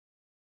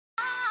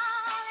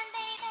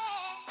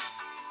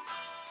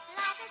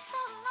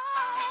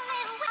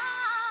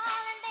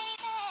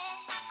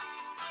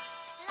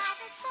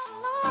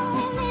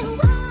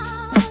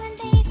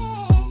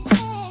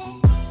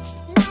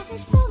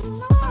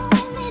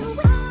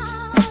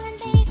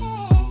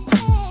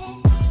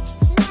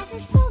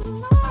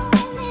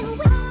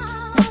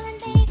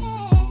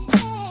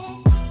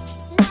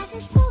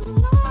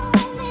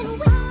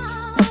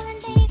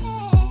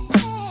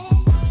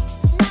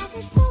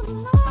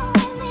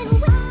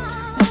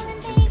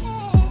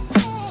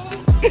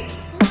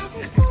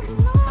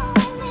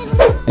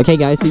Okay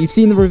guys, so you've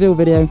seen the reveal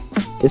video.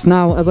 It's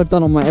now, as I've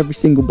done on my every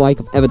single bike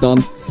I've ever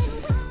done,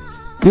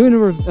 doing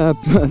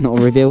not a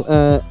reveal,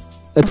 a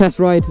test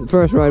ride,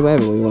 first ride,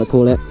 whatever you want to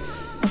call it.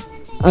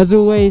 As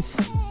always,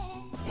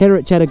 here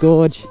at Cheddar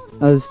Gorge,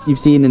 as you've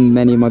seen in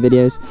many of my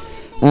videos.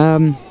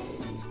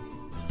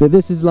 But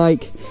this is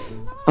like,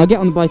 I'll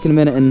get on the bike in a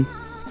minute and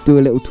do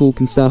a little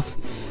talk and stuff,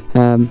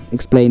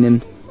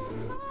 explaining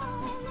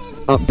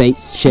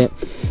updates, shit.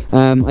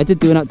 I did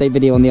do an update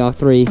video on the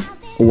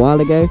R3 a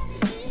while ago,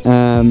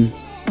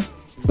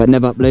 but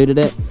never uploaded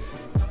it.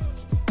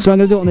 So I'm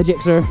going to do it on the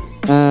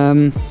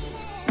GSXR.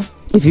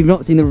 If you've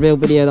not seen the reveal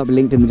video, that'll be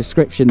linked in the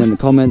description and the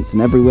comments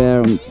and everywhere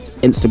on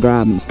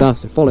Instagram and stuff,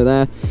 so follow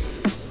there.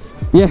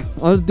 Yeah,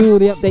 I'll do all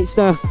the update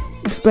stuff,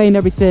 explain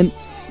everything.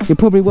 You'll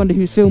probably wonder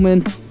who's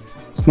filming.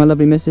 It's my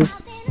lovely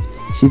missus.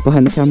 She's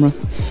behind the camera.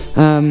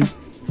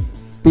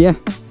 But yeah,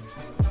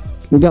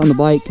 we'll get on the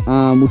bike,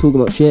 we'll talk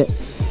about shit,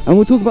 and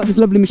we'll talk about this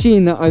lovely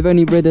machine that I've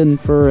only ridden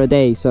for a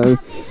day, so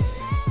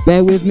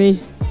bear with me.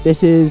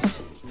 This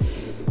is,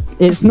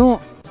 it's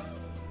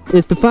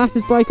the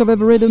fastest bike I've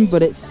ever ridden,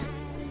 but it's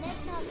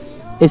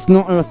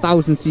not a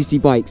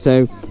 1000cc bike,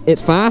 so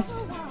it's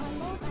fast.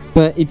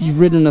 But if you've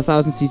ridden a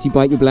 1000cc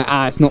bike, you'll be like,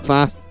 ah, it's not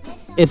fast.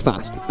 It's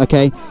fast,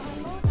 okay?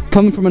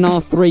 Coming from an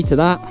R3 to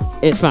that,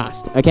 it's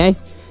fast, okay?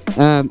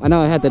 I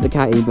know I had the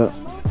Ducati, but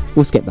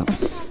we'll skip that.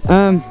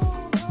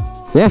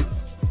 So yeah,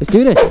 let's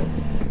do this.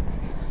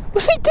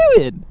 What's he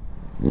doing?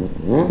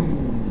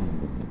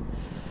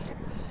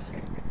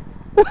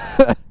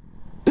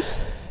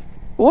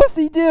 What's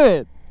he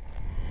doing?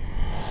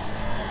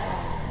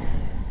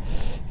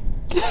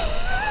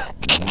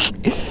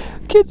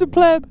 Kid's a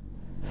pleb.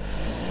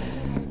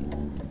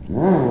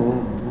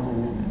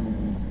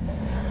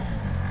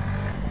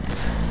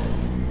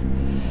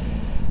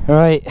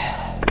 Alright.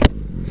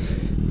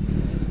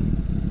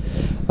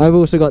 I've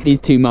also got these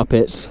two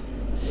Muppets.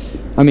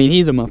 I mean,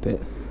 he's a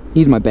Muppet.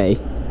 He's my bae.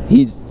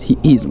 He's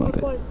a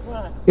Muppet.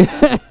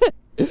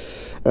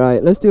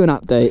 Alright, let's do an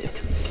update.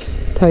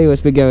 Tell you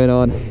what's been going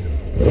on.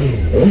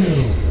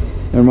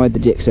 And ride the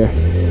GSXR.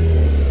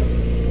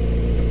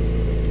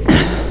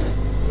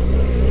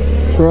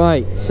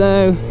 Right,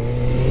 so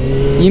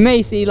you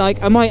may see,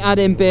 like, I might add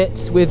in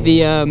bits with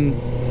the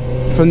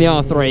from the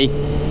R3,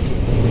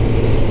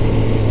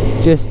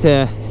 just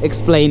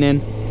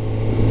explaining.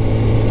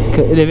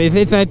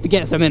 If I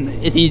forget something,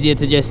 it's easier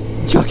to just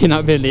chuck in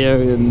that video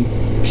and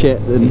shit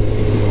and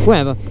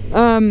whatever.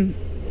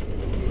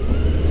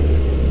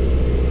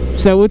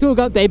 So we'll talk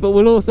update, but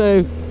we'll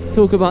also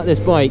talk about this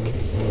bike,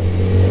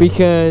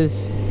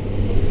 because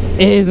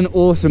it is an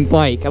awesome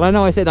bike, and I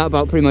know I say that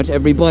about pretty much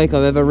every bike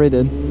I've ever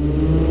ridden.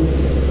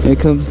 Here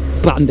comes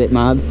Bandit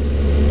Man.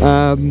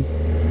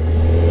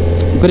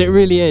 But it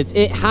really is.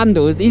 It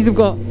handles. These have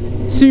got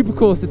super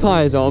coarse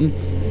tyres on,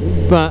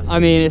 but I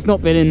mean, it's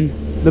not been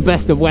in the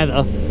best of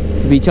weather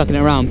to be chucking it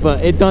around,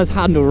 but it does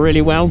handle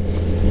really well.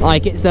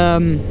 Like, it's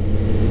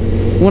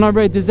when I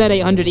rode the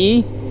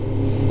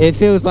Z800E, it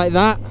feels like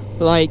that.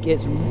 Like,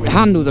 it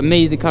handles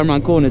amazing coming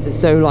around corners. It's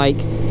so, like,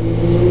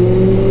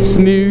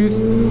 smooth.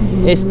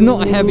 It's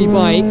not a heavy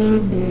bike,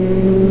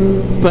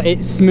 but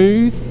it's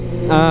smooth.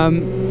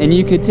 And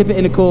you could tip it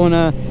in a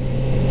corner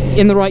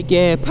in the right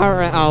gear,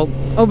 power it out.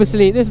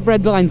 Obviously this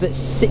red line's at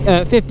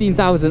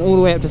 15,000 all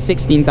the way up to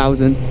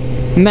 16,000.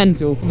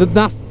 Mental. But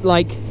that's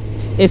like,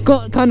 it's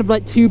got kind of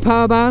like two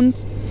power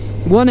bands,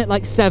 one at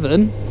like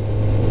 7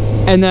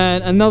 and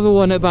then another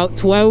one at about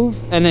 12,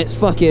 and it's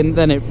fucking,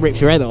 then it rips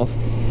your head off.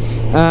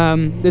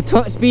 The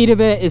top speed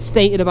of it is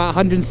stated about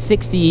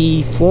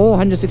 164,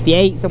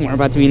 168, somewhere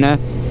about between there,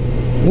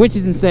 which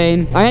is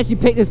insane. I actually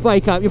picked this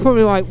bike up. You're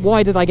probably like,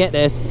 why did I get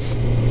this?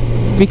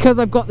 Because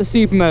I've got the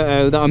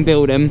Supermoto that I'm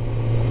building,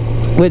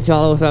 which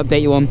I'll also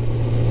update you on.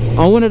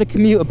 I wanted a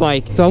commuter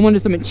bike, so I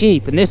wanted something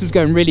cheap, and this was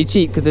going really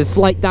cheap because there's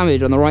slight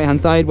damage on the right hand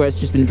side where it's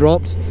just been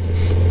dropped.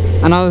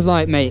 And I was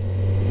like, mate,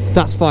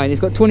 that's fine. It's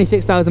got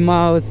 26,000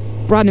 miles,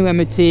 brand new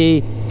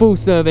MOT, full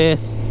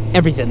service,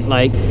 everything.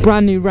 Like,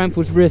 brand new ramp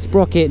wrist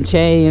sprocket and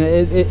chain.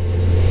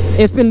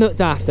 It's been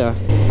looked after.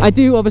 I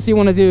do obviously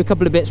want to do a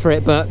couple of bits for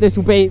it, but this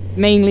will be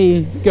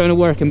mainly going to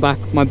work and back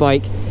my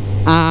bike.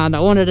 And I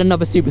wanted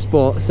another super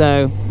sport,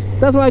 so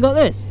that's why I got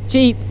this.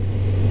 Cheap,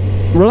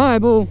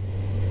 reliable,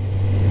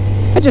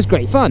 and just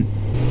great fun.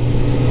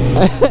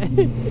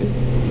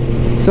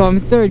 So I'm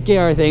in third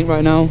gear, I think,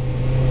 right now.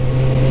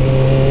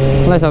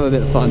 Let's have a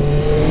bit of fun.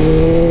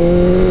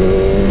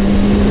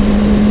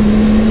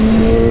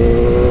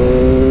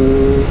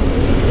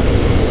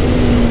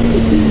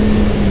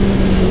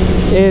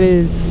 It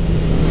is,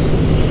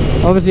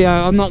 obviously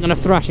I'm not going to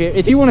thrash it.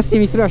 If you want to see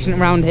me thrashing it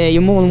around here,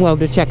 you're more than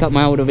welcome to check out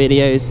my older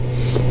videos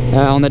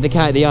on the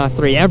Ducati, the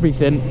R3,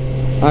 everything.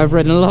 I've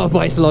ridden a lot of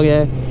bikes along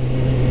here,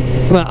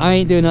 but I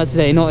ain't doing that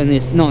today. Not in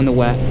this, not in the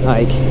wet.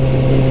 Like,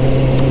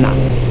 nah.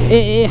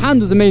 It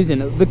handles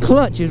amazing. The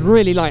clutch is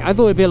really light. I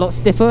thought it'd be a lot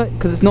stiffer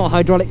because it's not a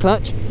hydraulic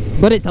clutch,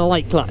 but it's a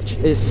light clutch.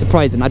 It's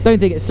surprising. I don't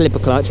think it's slipper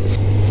clutch.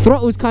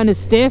 Throttle's kind of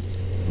stiff,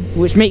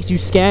 which makes you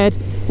scared.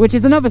 Which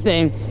is another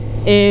thing,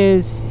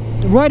 is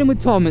riding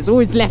with Tom, it's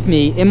always left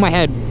me in my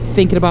head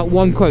thinking about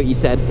one quote he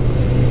said.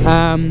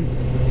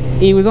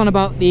 He was on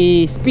about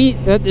the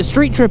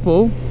street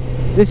triple.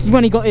 This is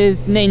when he got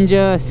his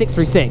Ninja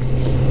 636.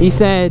 He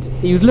said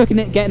he was looking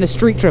at getting a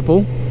street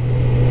triple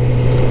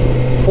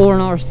or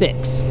an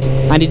R6,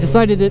 and he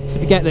decided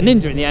to get the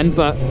Ninja in the end,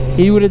 but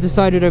he would have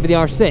decided over the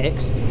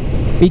R6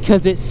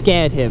 because it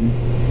scared him.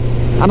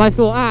 And I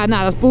thought,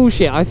 nah, that's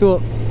bullshit. I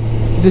thought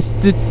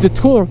the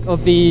torque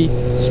of the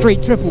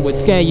street triple would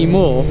scare you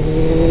more.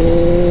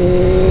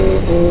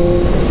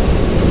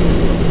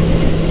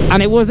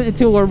 And it wasn't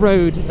until I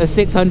rode a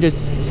 600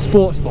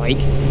 sports bike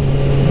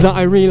that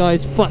I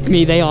realised, fuck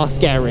me, they are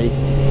scary.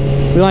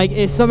 Like,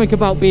 it's something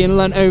about being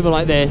lunt over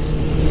like this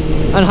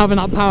and having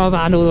that power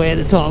band all the way at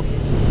the top,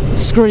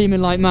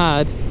 screaming like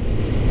mad.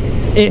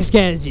 It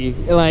scares you,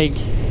 like,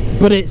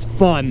 but it's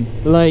fun.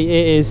 Like,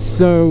 it is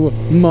so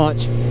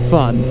much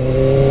fun.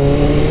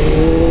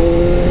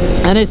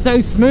 And it's so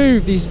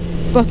smooth. These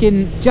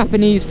fucking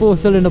Japanese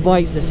 4-cylinder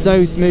bikes are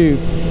so smooth.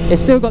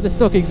 It's still got the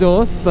stock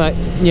exhaust, but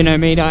you know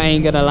me, that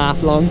ain't gonna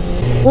last long.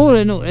 All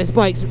in all, this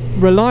bike's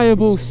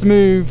reliable,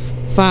 smooth,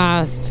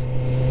 fast,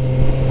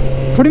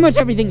 pretty much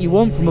everything you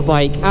want from a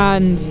bike,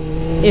 and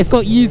it's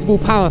got usable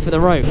power for the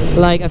road.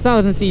 Like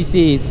 1000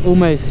 cc's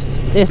almost,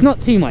 it's not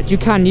too much, you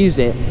can use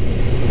it,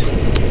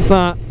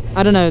 but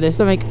I don't know, there's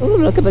something, oh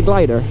look at the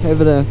glider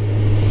over there.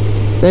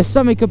 There's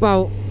something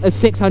about a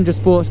 600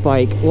 sports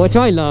bike, which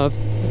I love.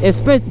 It's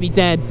supposed to be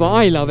dead, but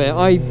I love it,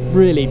 I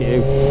really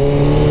do.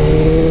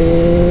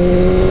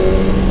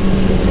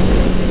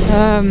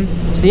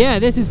 So yeah,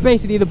 this is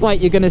basically the bike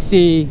you're gonna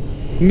see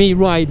me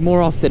ride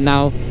more often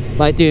now,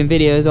 like doing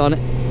videos on it.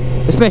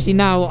 Especially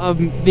now,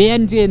 the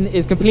engine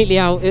is completely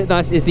out.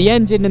 It's the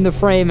engine and the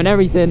frame and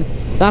everything.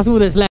 That's all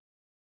that's left.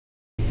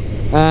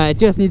 It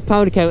just needs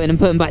powder coating and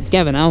putting back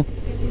together now.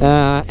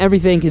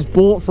 Everything is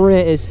bought for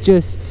it. It's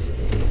just,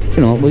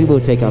 you know, we will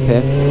take up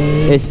here.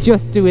 It's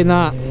just doing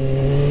that.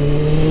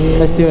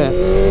 Let's do it.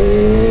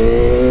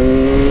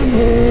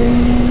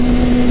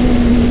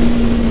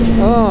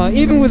 Oh,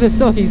 even with the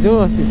stock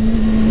exhaust, this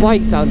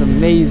bike sounds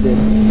amazing.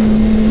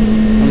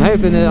 I'm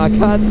hoping that I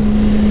can.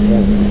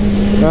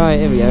 Yeah. Right,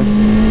 here we go.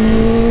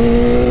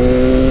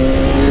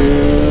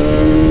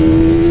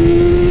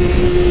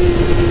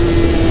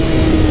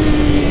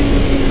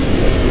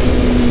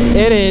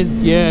 It is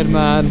good,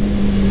 man.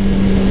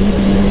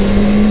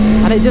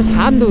 And it just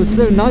handles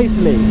so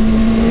nicely.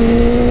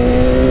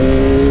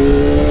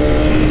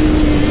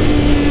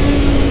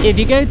 If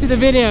you go to the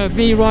video of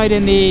me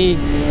riding the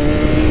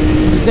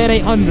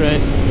Z800,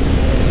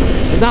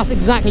 that's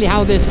exactly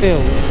how this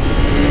feels.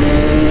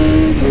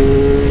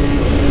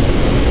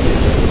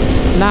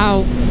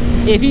 Now,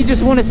 if you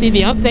just want to see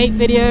the update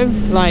video,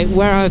 like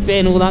where I've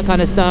been, all that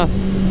kind of stuff,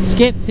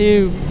 skip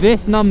to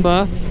this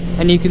number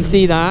and you can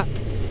see that.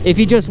 If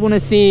you just want to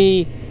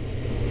see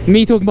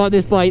me talking about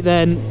this bike,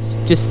 then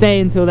just stay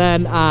until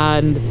then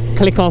and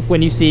click off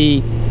when I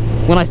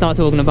start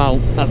talking about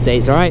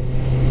updates, alright?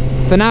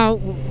 For now,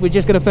 we're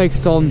just going to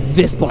focus on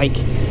this bike.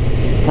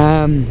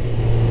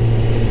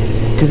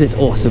 Because it's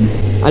awesome.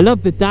 I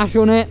love the dash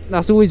on it.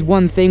 That's always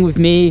one thing with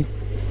me,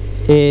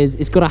 is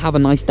it's got to have a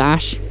nice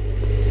dash.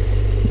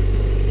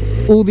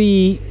 All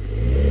the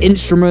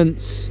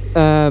instruments,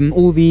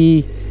 all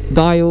the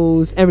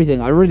dials, everything,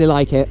 I really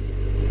like it.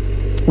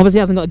 Obviously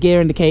it hasn't got a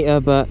gear indicator,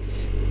 but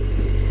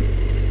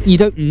you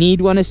don't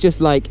need one. It's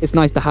just like, it's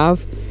nice to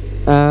have.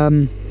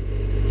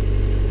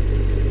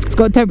 It's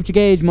got a temperature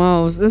gauge,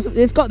 miles,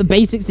 it's got the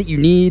basics that you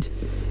need.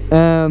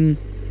 Hasn't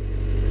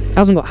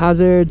got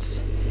hazards.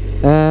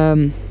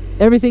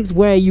 Everything's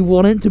where you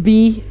want it to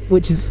be,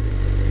 which is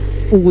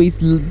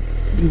always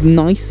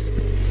nice.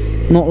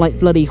 Not like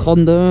bloody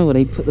Honda, where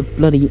they put the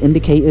bloody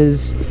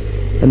indicators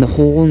and the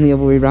horn the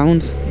other way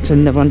around, which I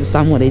never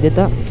understand why they did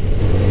that.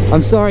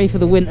 I'm sorry for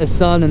the winter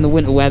sun and the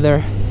winter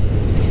weather.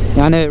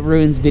 I know it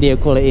ruins video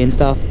quality and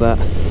stuff, but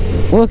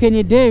what can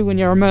you do when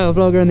you're a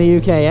motovlogger in the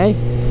UK, eh?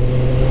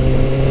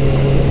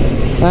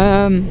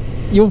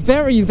 You're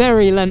very,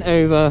 very lent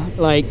over.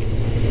 Like,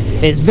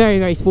 it's very,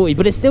 very sporty,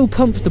 but it's still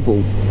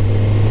comfortable.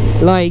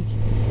 Like,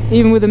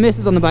 even with the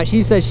missus on the back,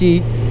 she says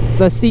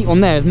the seat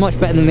on there is much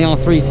better than the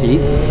R3 seat,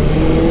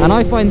 and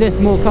I find this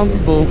more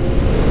comfortable.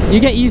 You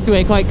get used to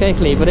it quite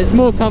quickly, but it's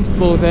more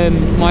comfortable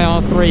than my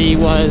R3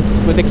 was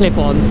with the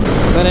clip-ons.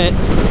 But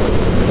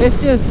it's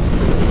just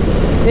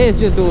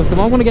awesome.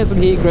 I want to get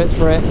some heat grips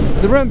for it.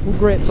 The Rental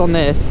grips on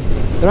this,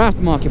 they're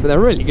aftermarket, but they're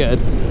really good.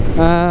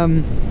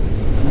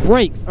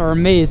 Brakes are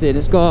amazing.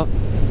 It's got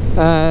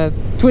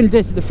twin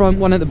discs at the front,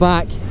 one at the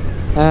back.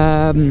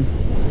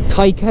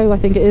 Tyco, I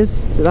think it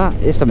is. So that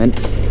is something.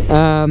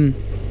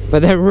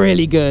 But they're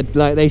really good.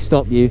 Like, they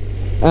stop you.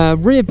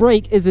 Rear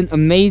brake isn't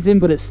amazing,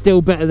 but it's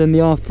still better than the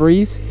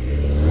R3s.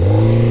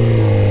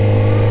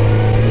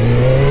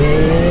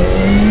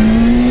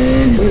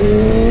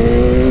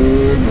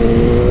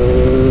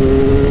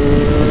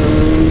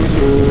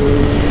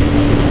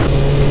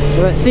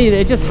 But see,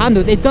 it just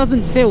handles. It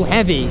doesn't feel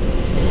heavy.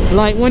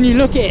 Like, when you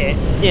look at it,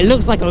 it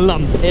looks like a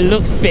lump. It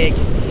looks big,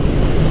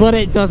 but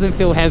it doesn't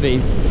feel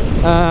heavy.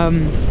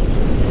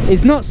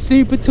 It's not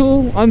super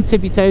tall. I'm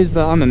tippy toes,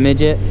 but I'm a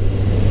midget.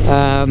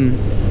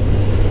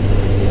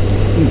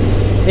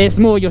 It's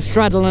more you're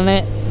straddling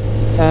it,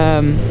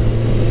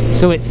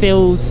 so it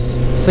feels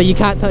so you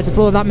can't touch the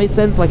floor, if that makes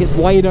sense. Like, it's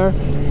wider.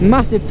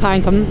 Massive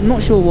tank. I'm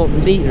not sure what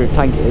litre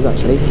tank it is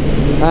actually.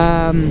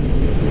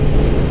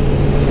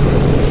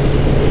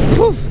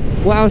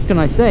 What else can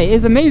I say?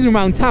 It's amazing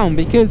around town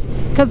because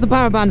the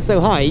power band's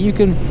so high, you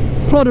can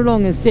prod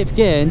along in 6th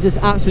gear and just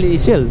absolutely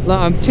chill. Like,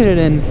 I'm chilling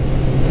in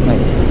like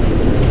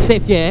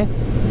 6th gear,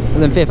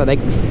 and then 5th I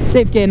think.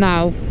 6th gear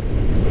now,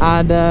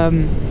 and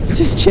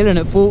just chilling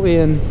at 40,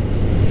 and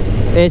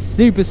it's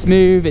super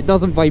smooth. It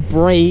doesn't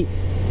vibrate.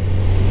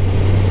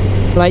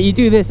 Like, you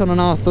do this on an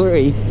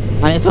R3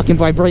 and it fucking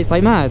vibrates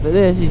like mad, but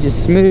this is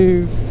just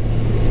smooth,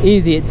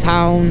 easy at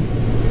town.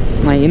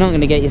 Like, you're not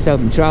going to get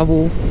yourself in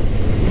trouble.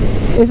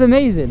 It's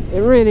amazing, it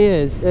really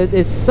is.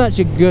 It's such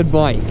a good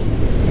bike.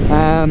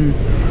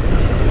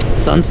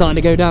 Sun's starting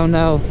to go down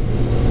now,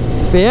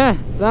 but yeah,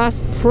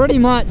 that's pretty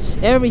much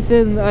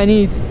everything that I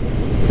need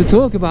to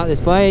talk about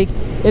this bike.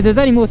 If there's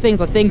any more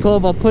things I think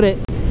of, I'll put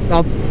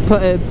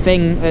a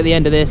thing at the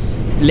end of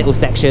this little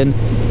section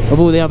of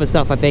all the other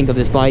stuff I think of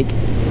this bike.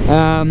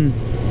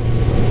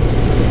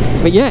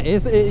 But yeah,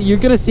 you're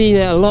gonna see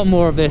a lot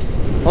more of this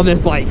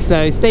bike,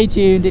 so stay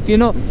tuned. If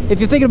you're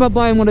thinking about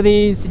buying one of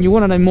these and you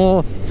want to know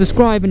more,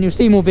 subscribe and you'll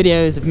see more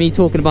videos of me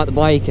talking about the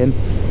bike and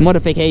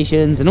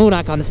modifications and all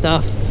that kind of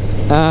stuff.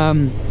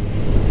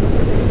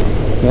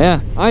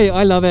 Yeah,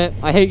 I love it.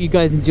 I hope you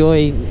guys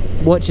enjoy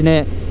watching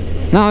it.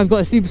 Now I've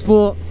got a Super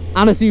Sport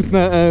and a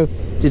Supermoto,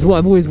 which is what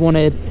I've always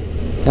wanted.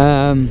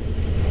 So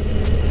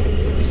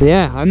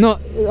yeah,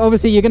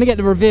 obviously you're gonna get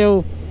the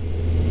reveal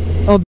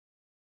of,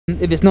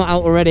 if it's not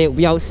out already, it'll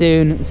be out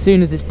soon, as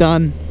soon as it's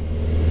done.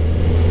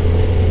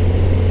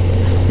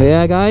 But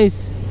yeah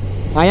guys,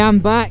 I am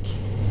back,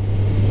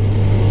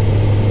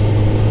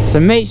 so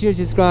make sure you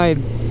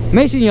subscribe,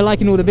 make sure you're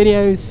liking all the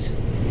videos,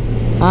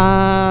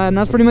 and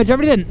that's pretty much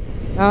everything.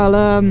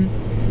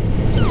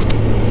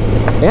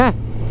 Yeah,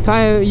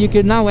 you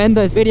can now end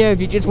this video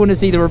if you just want to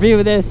see the review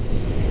of this.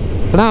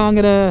 But now I'm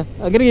gonna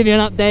give you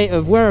an update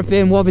of where I've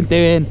been, what I've been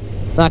doing,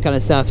 that kind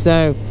of stuff.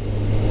 So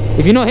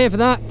if you're not here for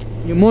that,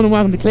 you're more than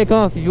welcome to click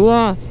off. If you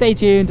are, stay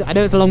tuned. I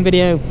know it's a long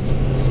video,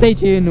 stay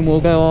tuned and we'll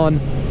go on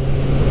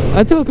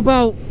and talk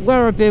about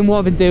where I've been, what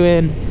I've been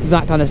doing,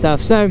 that kind of stuff.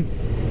 So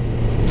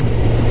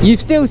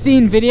you've still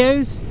seen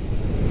videos,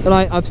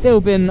 like I've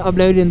still been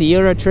uploading the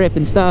Euro trip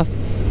and stuff,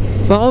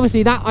 but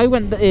obviously that I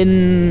went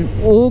in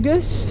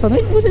August, I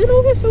think. Was it in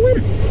August I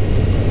went?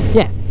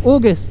 Yeah,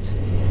 August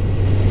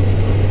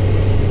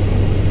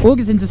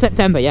into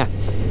September, yeah.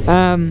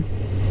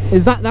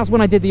 That's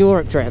when I did the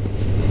Europe trip.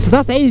 So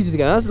that's ages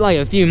ago, that's like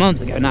a few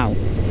months ago now.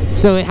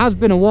 So it has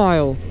been a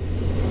while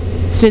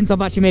since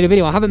I've actually made a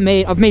video.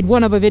 I've made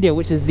one other video,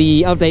 which is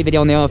the update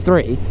video on the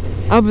R3.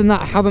 Other than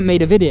that, I haven't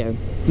made a video.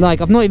 Like,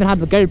 I've not even had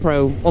the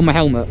GoPro on my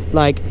helmet.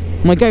 Like,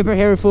 my GoPro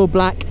Hero 4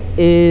 Black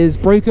is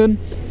broken,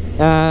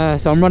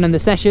 so I'm running the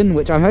session,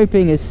 which I'm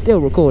hoping is still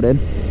recording,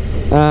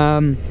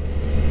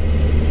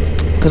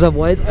 because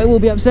otherwise I will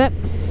be upset.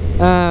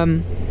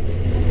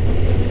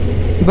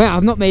 But yeah,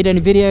 I've not made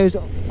any videos.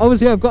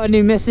 Obviously I've got a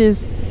new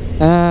missus.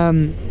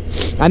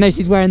 I know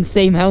she's wearing the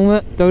same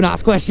helmet, don't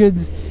ask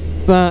questions,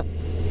 but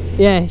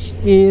yeah,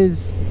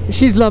 she's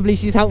lovely.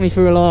 She's helped me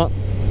through a lot.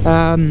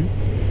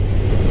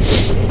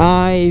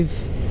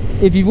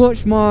 If you've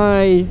watched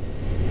my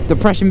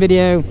depression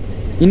video,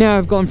 you know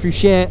I've gone through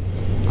shit.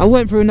 I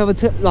went through another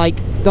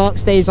dark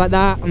stage like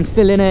that. I'm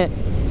still in it.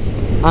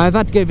 I've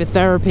had to go for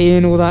therapy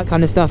and all that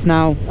kind of stuff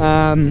now,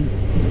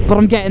 but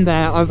I'm getting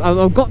there.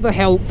 I've got the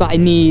help that I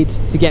need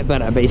to get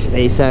better,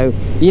 basically, so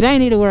you don't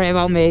need to worry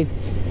about me.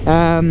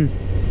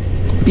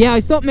 But yeah, I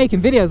stopped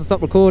making videos, I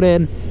stopped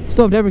recording,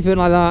 stopped everything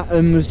like that,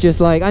 and was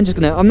just like, I'm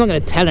not gonna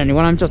tell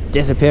anyone, I'm just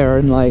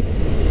disappearing. Like,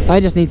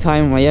 I just need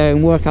time on my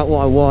own, work out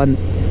what I want.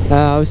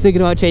 I was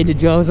thinking about changing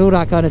jobs, all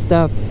that kind of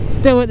stuff.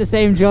 Still at the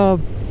same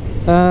job.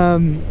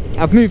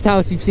 I've moved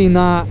house, you've seen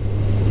that.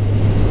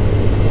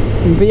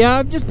 But yeah,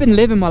 I've just been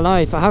living my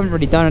life. I haven't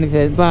really done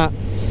anything, but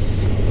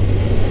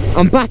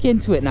I'm back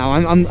into it now.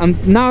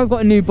 Now I've got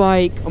a new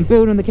bike, I'm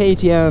building the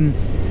KTM.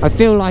 I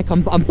feel like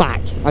I'm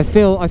back. I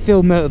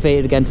feel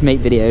motivated again to make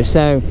videos.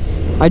 So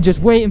I'm just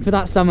waiting for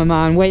that summer,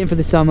 man, waiting for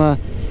the summer.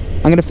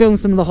 I'm gonna film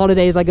some of the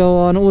holidays I go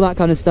on, all that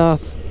kind of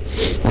stuff.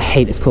 I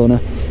hate this corner.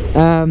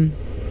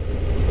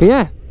 But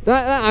yeah,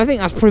 I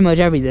think that's pretty much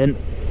everything.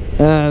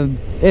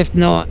 If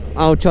not,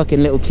 I'll chuck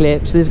in little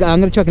clips. I'm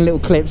gonna chuck in little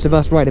clips of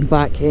us riding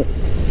back here.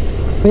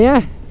 But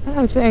yeah,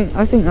 I think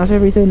that's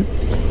everything.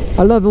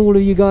 I love all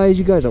of you guys.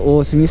 You guys are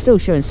awesome. You're still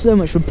showing so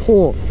much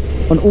support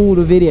on all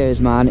the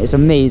videos, man. It's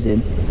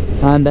amazing.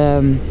 And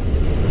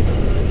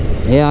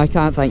yeah, I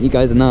can't thank you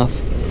guys enough.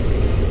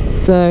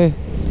 So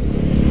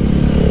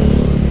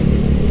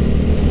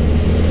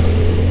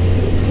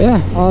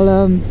yeah,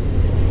 I'll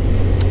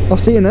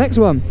see you in the next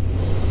one.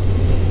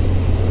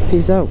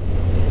 Peace out.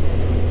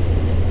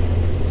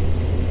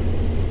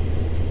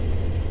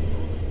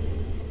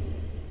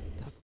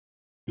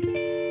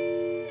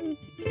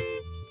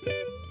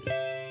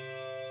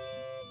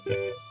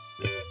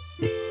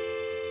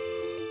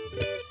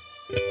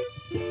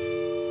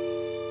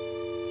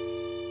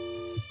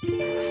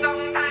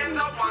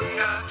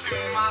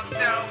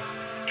 myself,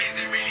 is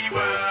it really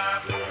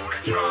worth all the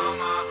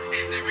drama?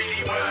 Is it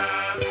really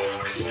worth all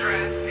the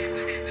stress?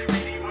 Is it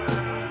really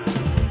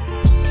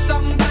worth?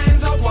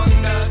 Sometimes I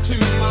wonder to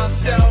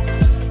myself,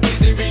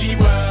 is it really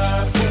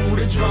worth all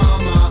the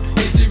drama?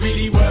 Is it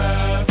really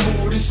worth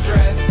all the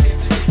stress?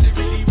 Is it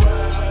really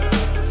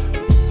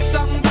worth?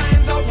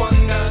 Sometimes I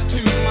wonder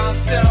to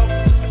myself,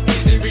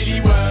 is it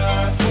really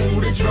worth all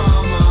the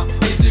drama?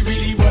 Is it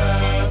really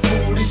worth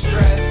all the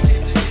stress?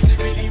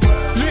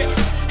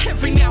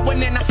 Every now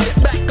and then I sit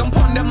back and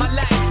ponder my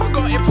life. I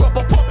got it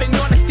proper popping,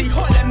 honesty,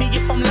 holler me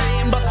if I'm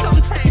lying. But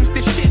sometimes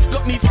this shit's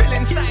got me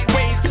feeling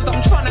sideways, cause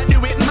I'm trying to do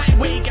it my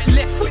way, get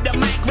left with a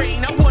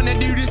migraine. I wanna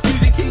do this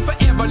music thing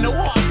forever, no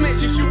half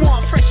measures. You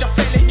want fresh, I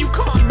feel it, you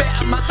can't bet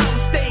at my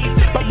house stays.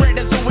 My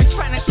brother's always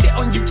trying to shit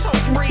on you, top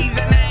breeze,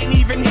 and I ain't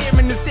even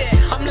hearing the set.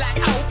 I'm like,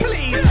 oh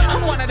please,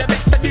 I'm one of the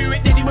best to do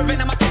it. Did he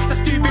within my test,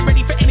 I stupid,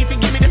 ready for anything,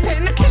 give me the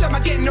pen. I kill him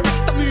again, the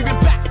rest I'm moving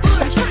back.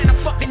 I'm trying to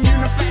fucking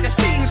unify the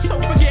scene, so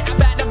forget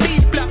about the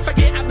beef blood,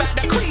 forget about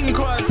the queen,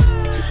 cause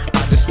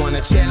I just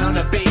wanna chill on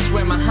the beach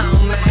with my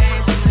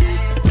homies.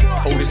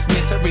 All this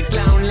misery's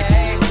lonely.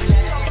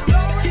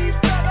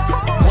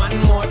 One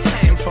more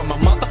time for my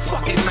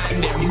motherfucking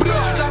man in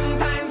blood.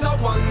 Sometimes I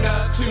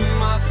wonder to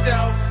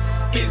myself,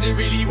 is it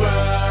really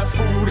worth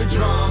all the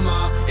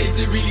drama? Is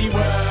it really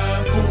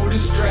worth all the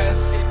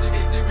stress?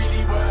 Is it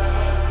really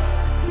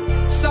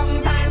worth?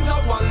 Sometimes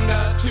I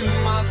wonder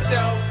to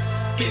myself,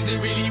 is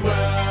it really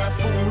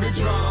worth all the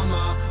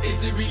drama?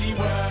 Is it really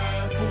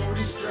worth all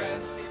the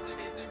stress?